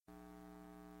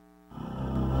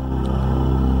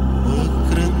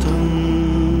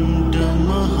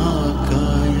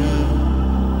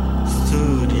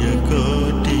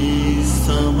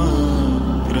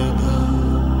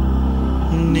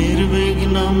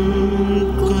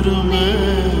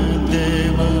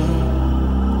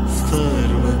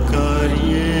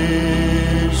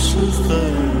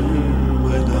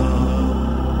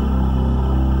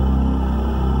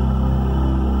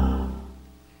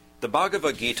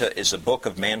Bhagavad Gita is a book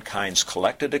of mankind's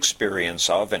collected experience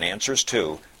of and answers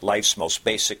to life's most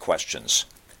basic questions.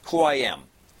 Who I am,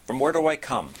 from where do I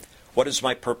come, what is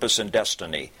my purpose and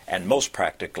destiny, and most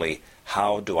practically,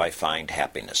 how do I find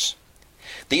happiness?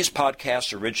 These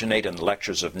podcasts originate in the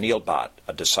lectures of Neil Bhatt,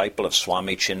 a disciple of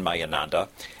Swami Chinmayananda.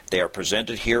 They are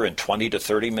presented here in 20 to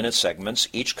 30-minute segments,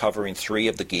 each covering 3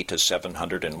 of the Gita's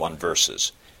 701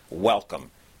 verses.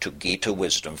 Welcome to Gita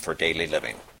Wisdom for Daily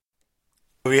Living.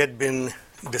 We had been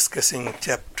discussing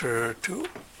Chapter 2,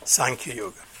 Sankhya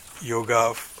Yoga, Yoga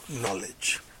of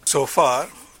Knowledge. So far,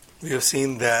 we have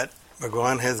seen that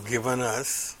Bhagavan has given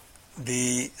us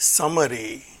the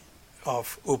summary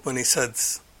of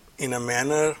Upanishads in a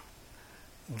manner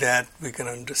that we can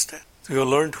understand. So we have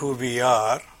learned who we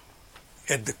are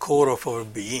at the core of our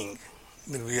being,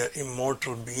 that we are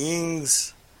immortal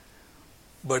beings,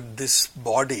 but this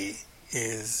body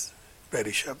is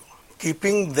perishable.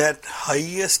 Keeping that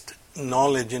highest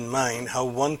knowledge in mind, how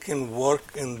one can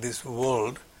work in this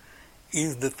world,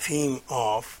 is the theme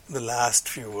of the last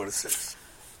few verses.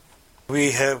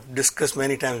 We have discussed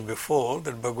many times before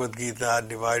that Bhagavad Gita are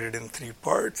divided in 3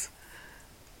 parts.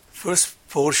 First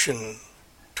portion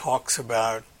talks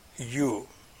about you,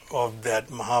 of that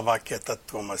Mahavakya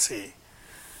Tattvamasi.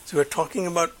 So we're talking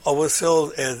about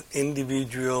ourselves as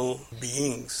individual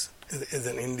beings, as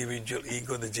an individual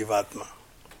ego, the Jivatma.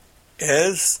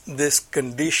 As this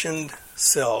conditioned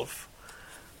self,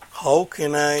 how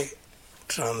can I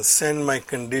transcend my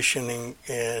conditioning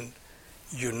and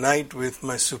unite with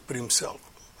my Supreme Self?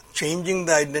 Changing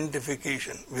the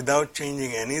identification. Without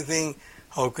changing anything,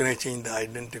 how can I change the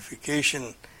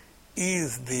identification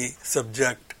is the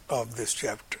subject of this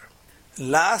chapter.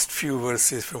 Last few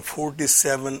verses from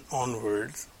 47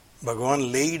 onwards,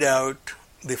 Bhagavan laid out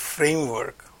the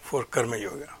framework for Karma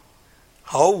Yoga.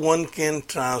 How one can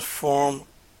transform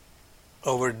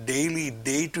our daily,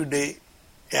 day-to-day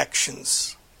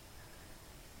actions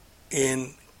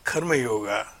in Karma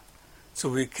Yoga so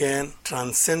we can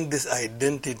transcend this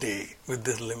identity with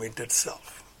this limited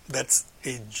self. That's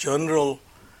a general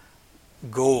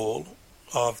goal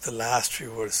of the last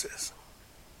few verses.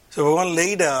 So Bhagavan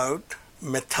laid out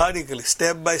methodically,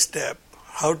 step by step,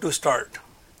 how to start.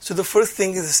 So the first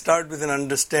thing is to start with an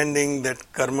understanding that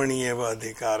karmani eva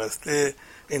adhikaraste,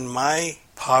 in my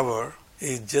power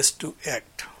is just to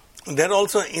act. That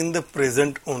also in the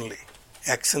present only.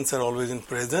 Actions are always in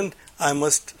present. I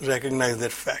must recognize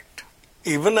that fact.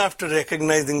 Even after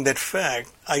recognizing that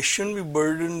fact, I shouldn't be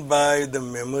burdened by the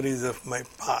memories of my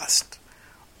past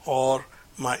or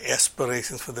my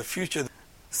aspirations for the future.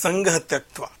 Sangha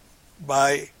tyaktva,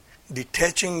 by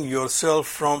detaching yourself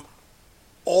from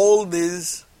all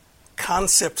these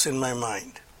concepts in my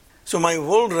mind. So my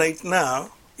world right now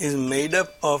is made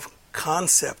up of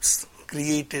concepts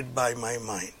created by my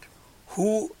mind.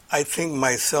 Who I think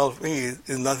myself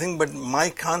is nothing but my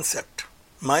concept.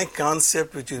 My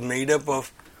concept, which is made up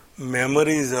of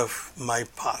memories of my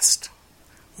past.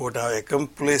 What I've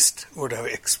accomplished, what I've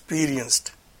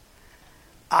experienced.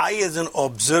 I as an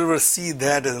observer see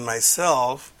that as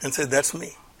myself and say that's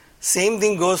me. Same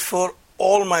thing goes for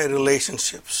all my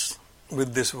relationships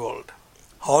with this world.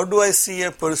 How do I see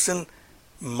a person?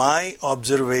 My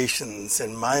observations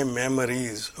and my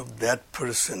memories of that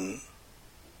person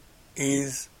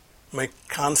is my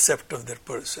concept of that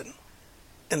person.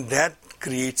 And that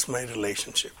creates my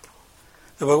relationship.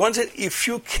 So Bhagavan said, if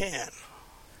you can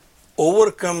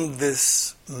overcome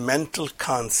these mental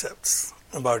concepts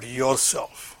about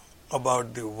yourself,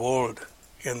 about the world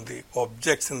and the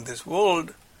objects in this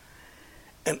world,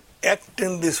 and act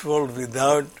in this world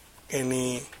without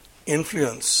any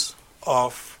influence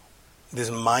of this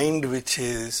mind which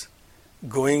is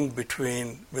going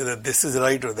between whether this is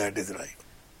right or that is right.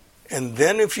 And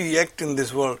then if you act in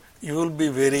this world, you will be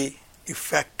very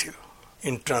effective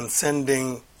in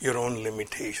transcending your own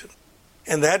limitation.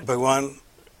 And that Bhagavan,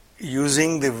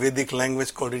 using the Vedic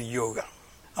language, called it yoga.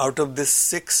 Out of these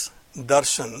 6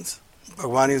 darshans,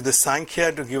 Bhagavan used the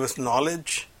Sankhya to give us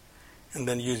knowledge, and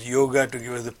then use yoga to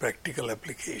give us the practical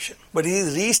application. But he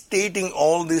is restating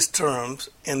all these terms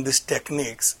and these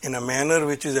techniques in a manner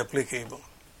which is applicable.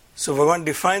 So Bhagavan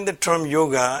defined the term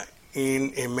yoga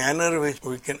in a manner which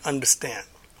we can understand.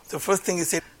 So first thing he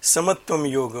said,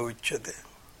 Samatvam yoga uchyate.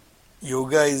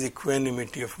 Yoga is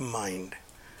equanimity of mind.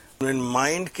 When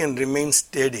mind can remain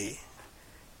steady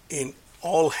in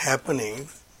all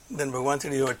happenings, then Bhagavan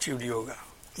said you have achieved yoga.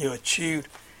 You achieved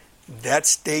that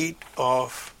state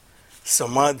of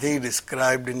samadhi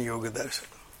described in Yoga Darshan.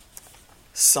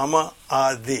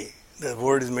 Sama-adi. The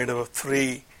word is made up of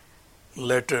 3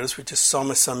 letters, which is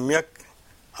Sama Samyak.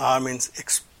 A means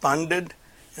expanded,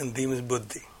 and Di means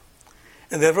buddhi.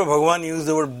 And therefore Bhagavan used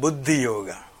the word Buddhi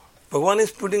Yoga. Bhagavan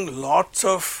is putting lots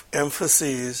of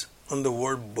emphasis on the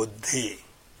word Buddhi.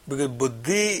 Because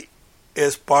Buddhi,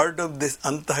 as part of this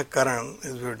Antahakaran,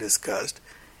 as we have discussed,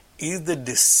 is the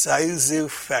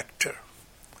decisive factor.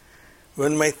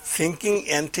 When my thinking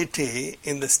entity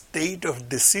in the state of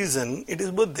decision, it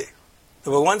is Buddhi.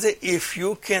 So Bhagavan says, if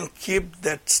you can keep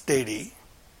that steady,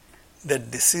 that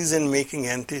decision-making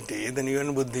entity, then you are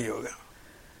in Buddhi Yoga.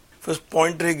 First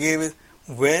pointer he gave is,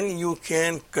 when you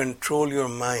can control your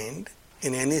mind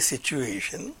in any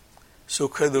situation,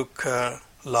 Sukha Dukkha,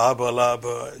 Labha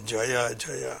Labha, Jaya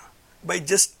Jaya, by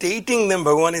just stating them,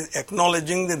 Bhagavan is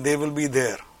acknowledging that they will be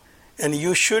there. And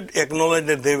you should acknowledge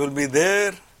that they will be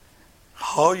there.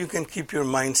 How you can keep your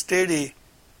mind steady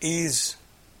is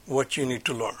what you need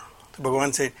to learn. So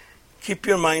Bhagavan said, keep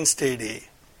your mind steady,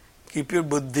 keep your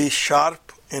buddhi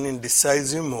sharp and in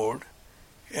decisive mode,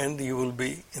 and you will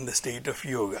be in the state of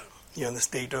yoga. You are in the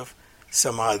state of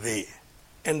samadhi.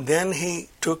 And then he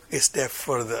took a step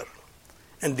further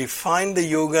and defined the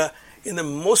yoga in the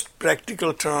most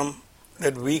practical term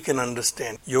that we can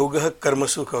understand. Yoga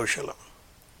karmasu kaushalam.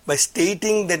 By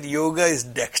stating that yoga is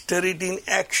dexterity in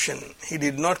action, he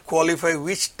did not qualify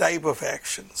which type of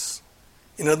actions.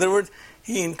 In other words,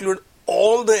 he included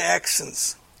all the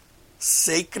actions,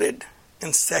 sacred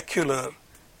and secular,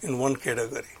 in one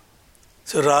category.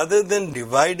 So rather than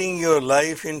dividing your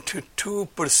life into two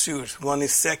pursuits, one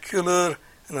is secular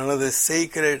and another is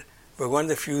sacred, we're going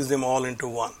to fuse them all into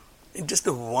one. It's just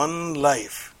the one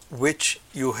life which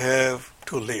you have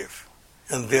to live.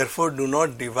 And therefore do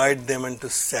not divide them into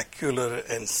secular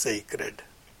and sacred.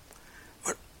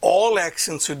 But all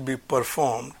actions should be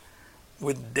performed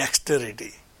with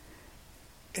dexterity.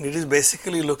 And it is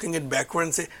basically looking at backward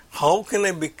and say, how can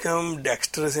I become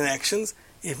dexterous in actions?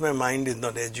 If my mind is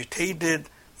not agitated,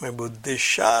 my buddhi is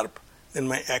sharp, then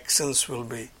my actions will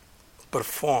be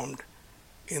performed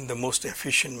in the most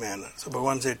efficient manner. So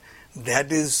Bhagavan said,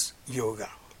 that is yoga.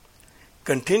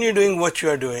 Continue doing what you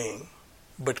are doing,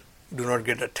 but do not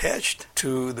get attached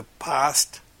to the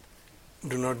past.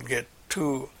 Do not get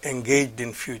too engaged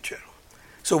in future.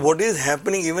 So what is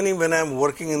happening even when I am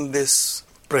working in this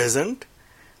present,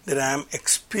 that I am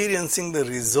experiencing the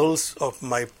results of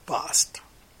my past.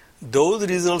 Those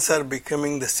results are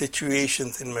becoming the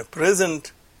situations in my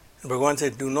present. And Bhagavan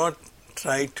said, do not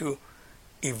try to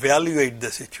evaluate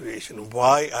the situation,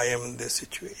 why I am in this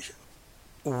situation.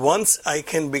 Once I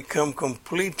can become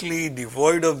completely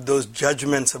devoid of those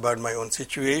judgments about my own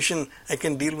situation, I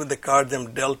can deal with the cards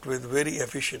I'm dealt with very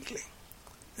efficiently.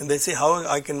 And they say how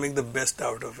I can make the best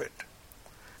out of it.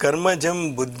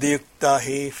 Karmajam buddhiyukta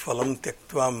hi phalam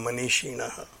tyaktva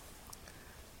manishinaha.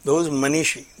 Those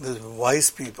manishi, those wise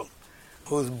people,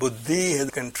 whose buddhi has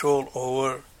control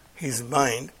over his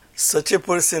mind, such a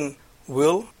person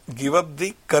will give up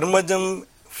the karmajam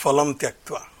phalam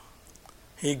tyaktva.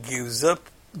 He gives up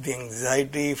the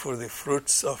anxiety for the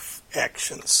fruits of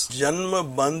actions.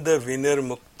 Janma bandha vinar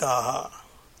muktaha.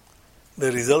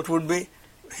 The result would be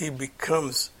he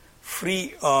becomes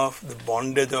free of the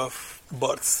bondage of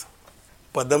birth.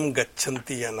 Padam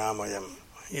gacchanti anamayam.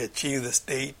 He achieves the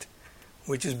state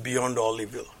which is beyond all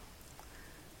evil.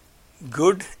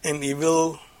 Good and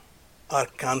evil are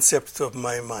concepts of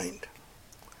my mind.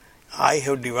 I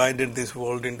have divided this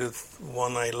world into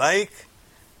one I like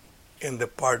and the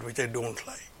part which I don't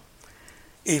like.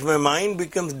 If my mind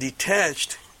becomes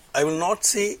detached, I will not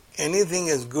see anything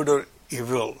as good or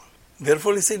evil.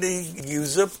 Therefore he said he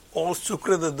gives up all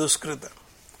sukrita duskrita.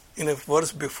 In a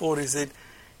verse before he said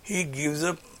he gives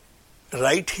up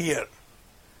right here,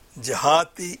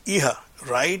 jahati iha,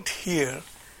 right here,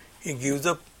 he gives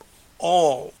up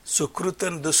all sukrita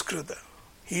and duskrita.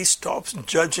 He stops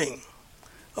judging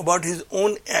about his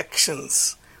own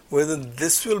actions, whether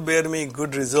this will bear me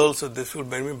good results or this will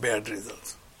bear me bad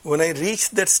results. When I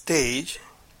reach that stage,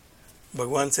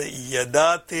 Bhagavan says,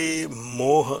 Yadate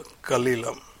moha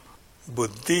kalilam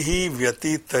buddhihi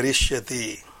vyati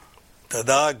tarishyati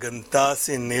tada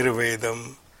gantasi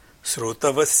nirvedam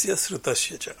srotavasya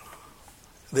srutasya cha.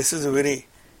 This is a very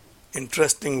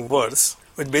interesting verse,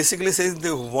 which basically says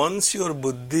that once your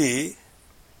buddhi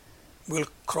will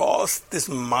cross this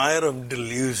mire of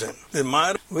delusion, the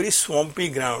mire, very swampy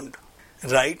ground.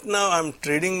 Right now I am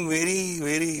treading very,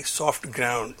 very soft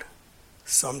ground.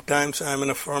 Sometimes I am in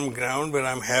a firm ground where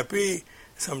I am happy.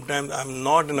 Sometimes I am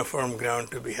not in a firm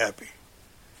ground to be happy.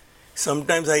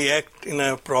 Sometimes I act in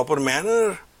a proper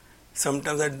manner.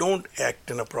 Sometimes I don't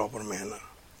act in a proper manner.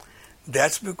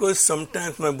 That's because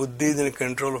sometimes my buddhi is in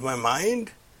control of my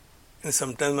mind, and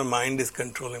sometimes my mind is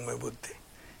controlling my buddhi.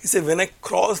 He said, when I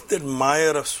cross that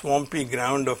mire of swampy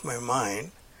ground of my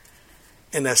mind,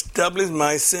 and establish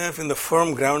myself in the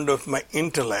firm ground of my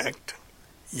intellect,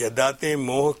 yadate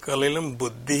moh kalilam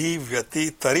buddhi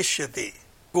vyati tarishyati,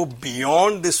 go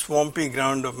beyond the swampy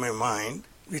ground of my mind,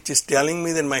 which is telling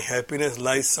me that my happiness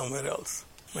lies somewhere else.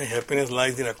 My happiness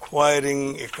lies in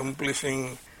acquiring,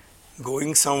 accomplishing,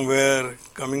 going somewhere,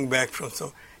 coming back from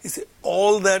some. You see,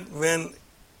 all that when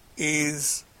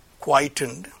is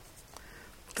quietened,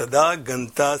 tada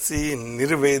gantasi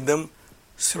nirvedam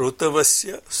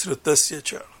srutavasya srutasya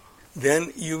cha.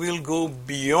 Then you will go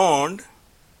beyond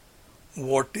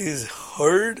what is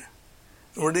heard,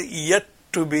 what is yet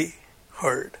to be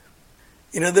heard.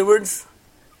 In other words,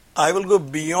 I will go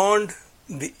beyond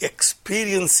the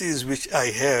experiences which I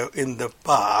have in the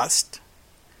past,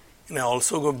 and I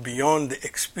also go beyond the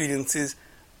experiences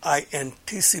I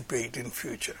anticipate in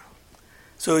future.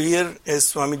 So here, as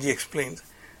Swamiji explains,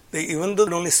 that even though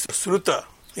only sruta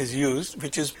is used,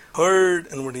 which is heard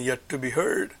and what is yet to be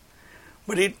heard,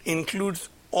 but it includes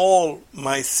all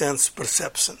my sense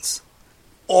perceptions,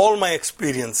 all my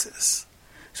experiences.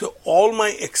 So all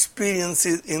my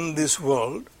experiences in this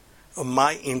world,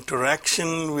 my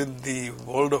interaction with the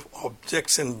world of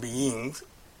objects and beings,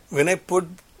 when I put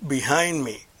behind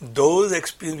me those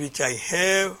experiences which I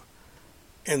have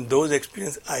and those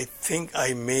experiences I think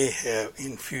I may have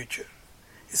in future.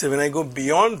 So when I go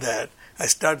beyond that, I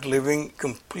start living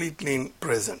completely in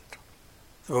present.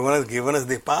 So Bhagavan has given us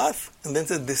the path and then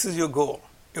says, this is your goal.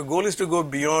 Your goal is to go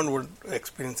beyond what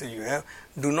experiences you have.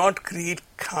 Do not create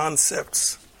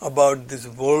concepts about this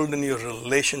world and your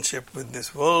relationship with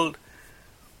this world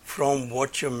from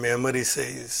what your memory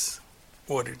says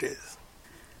what it is.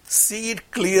 See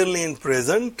it clearly in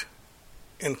present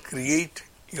and create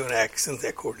your actions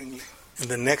accordingly. In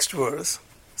the next verse,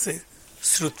 says,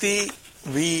 Sruti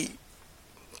vi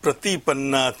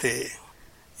pratipannate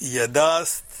yada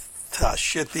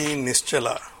sthashyati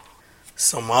nischala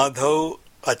samadhau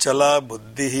achala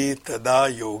buddhihi tada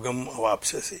yogam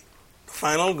avapsasi. The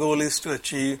final goal is to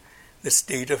achieve the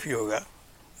state of yoga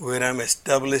where I am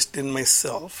established in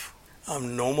myself. I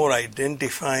am no more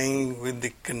identifying with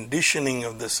the conditioning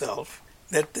of the self.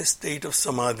 That's the state of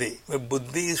samadhi, where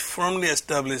buddhi is firmly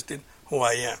established in who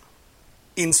I am.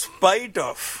 In spite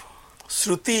of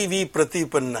Sruti vi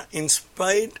pratipanna, in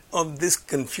spite of this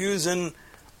confusion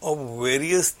of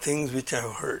various things which I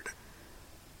have heard.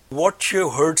 What you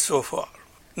have heard so far.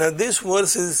 Now this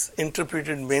verse is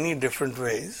interpreted many different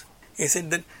ways. He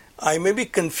said that I may be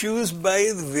confused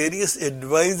by the various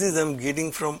advices I am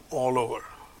getting from all over.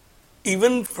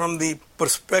 Even from the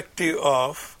perspective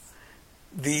of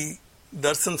the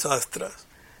Darshan Shastras.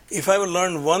 If I will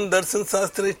learn one Darshan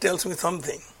Shastra, it tells me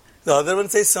something. The other one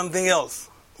says something else.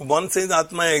 One says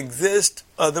Atma exists,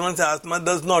 other one says Atma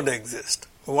does not exist.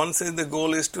 One says the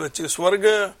goal is to achieve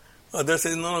Swarga, other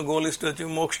says no, the goal is to achieve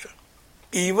Moksha.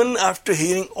 Even after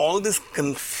hearing all these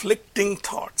conflicting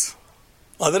thoughts,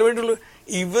 other way to look,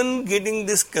 even getting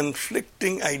these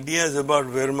conflicting ideas about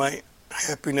where my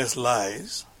happiness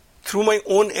lies, through my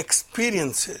own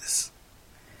experiences,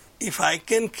 if I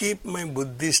can keep my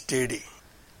buddhi steady,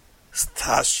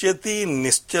 sthashyati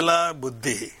nischala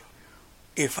buddhi,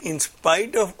 if in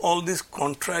spite of all this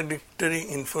contradictory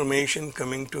information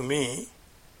coming to me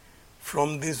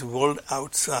from this world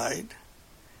outside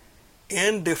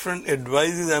and different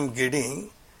advices I am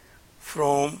getting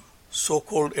from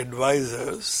so-called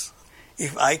advisors,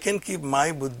 if I can keep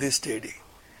my buddhi steady.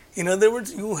 In other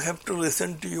words, you have to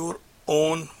listen to your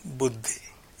own buddhi.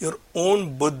 Your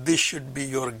own buddhi should be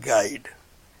your guide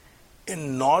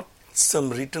and not some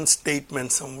written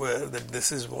statement somewhere that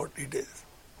this is what it is.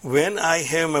 When I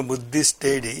have my buddhi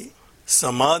steady,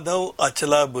 samadhau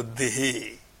achala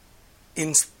buddhihi,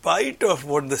 in spite of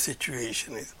what the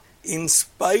situation is, in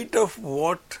spite of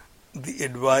what the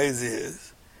advice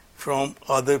is from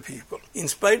other people, in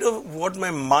spite of what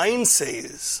my mind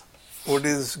says, what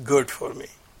is good for me,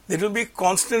 there will be a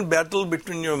constant battle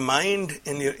between your mind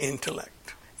and your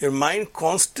intellect. Your mind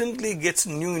constantly gets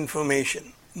new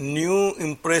information, new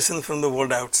impressions from the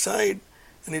world outside,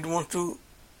 and it wants to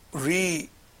recalibrate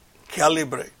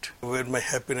where my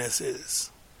happiness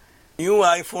is. New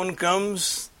iPhone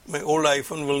comes, my old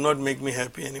iPhone will not make me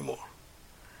happy anymore.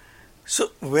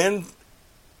 So when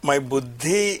my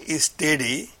buddhi is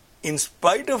steady, in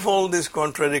spite of all these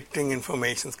contradicting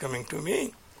informations coming to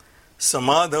me,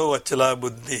 samadhau achala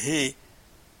buddhihi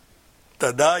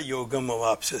tada yogam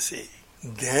avapsasi,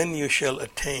 then you shall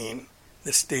attain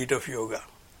the state of yoga,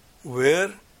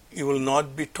 where you will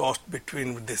not be tossed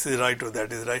between this is right or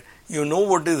that is right. You know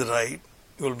what is right,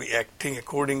 you will be acting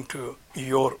according to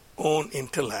your own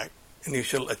intellect, and you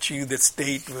shall achieve that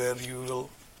state where you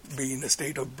will be in a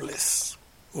state of bliss.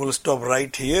 We'll stop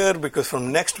right here because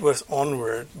from next verse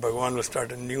onward, Bhagavan will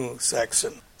start a new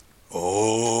section. Om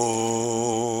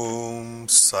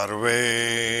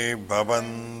Sarve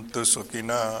Bhavantu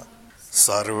Sukhina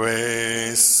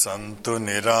Sarve Santu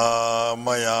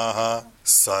Niramayaha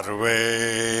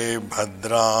Sarve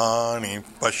Bhadrani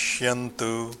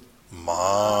Pashyantu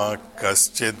Ma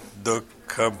Kaschid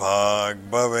Dukkha Bhag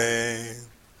Bhave.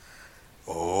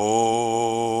 Om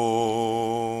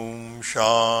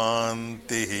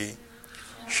Shanti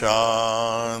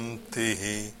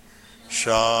Shanti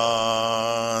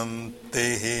Shanti.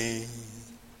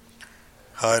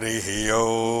 Harihi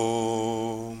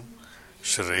Om.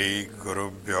 Shri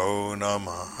Gurubhyo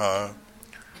Namaha.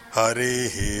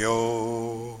 Harihi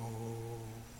Om.